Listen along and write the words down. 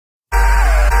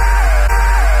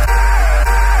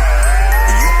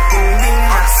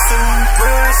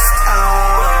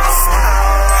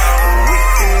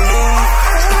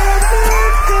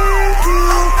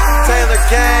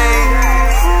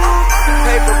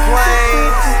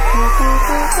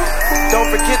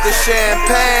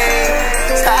champagne.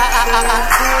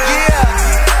 Yeah.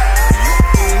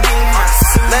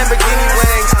 Lamborghini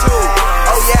wings too.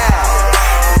 Oh yeah.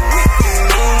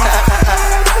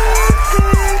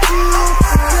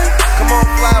 Come on,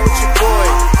 fly with your boy.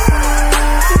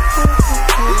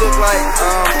 You look like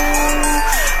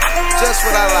just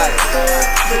what I like.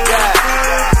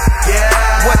 Yeah.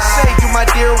 What say you, my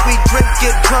dear? We drink,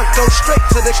 get drunk, go straight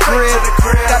to the crib.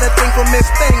 Got a thing from Miss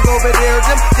Thing over there.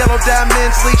 Them yellow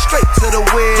diamonds lead straight to the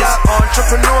Wiz.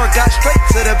 Entrepreneur got straight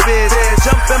to the biz.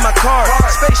 Jump in my car,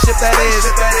 spaceship that is,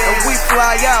 and we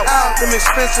fly out. Them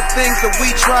expensive things that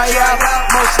we try out,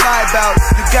 most lie about.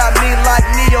 You got me like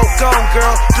Neo, gone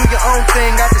girl. Do your own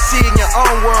thing, I can see in your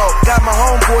own world. Got my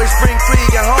homeboys, bring free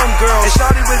your homegirls. And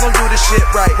shawty, we gon' do this shit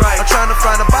right. I'm trying to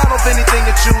find a bottle of anything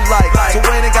that you like. So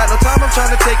when ain't got no time, I'm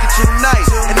trying to take it tonight.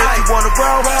 And if you wanna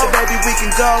roll, then baby we can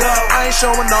go. I ain't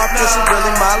showing off, this is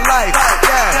really my life.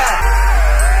 Yeah.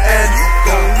 And you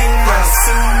gon' be my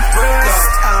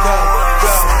superstar.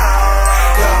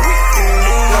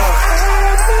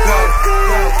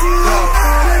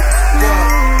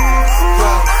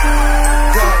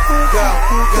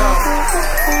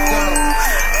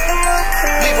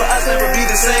 Leave with us, never be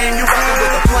the same. You rockin'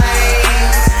 with the planes.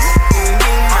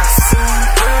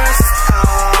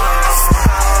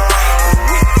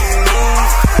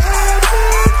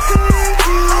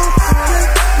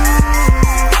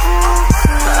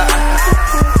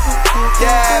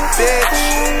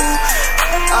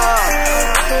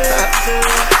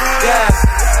 Yeah,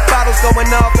 bottles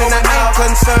going off and I ain't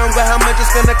concerned with how much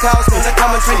it's gonna cost me.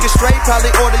 I'ma drink it straight,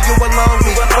 probably order you a long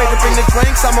beach. Wait to bring the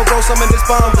drinks, I'ma roll some in this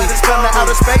bomb beach. Come to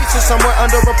outer space or somewhere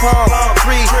under a palm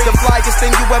tree. The flyest thing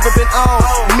you ever been on.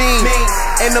 Me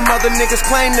and them other niggas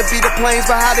claim to be the planes,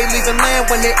 but how they leaving land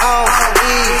when they on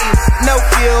E? No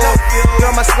fuel.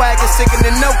 Girl, my swag is sicker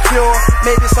than no cure.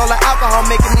 Maybe it's all the alcohol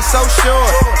making me so sure.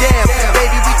 Damn,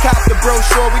 baby, we cop the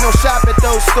brochure. We don't shop at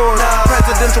those stores.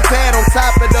 Presidential pad on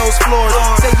top of those floors.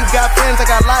 Say you got friends, I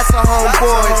got lots of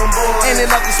homeboys. And they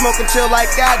love to smoke and chill like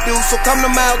I do. So come to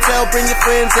my hotel, bring your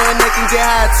friends and they can get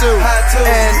high too.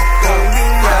 And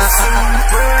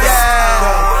yeah,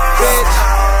 bitch.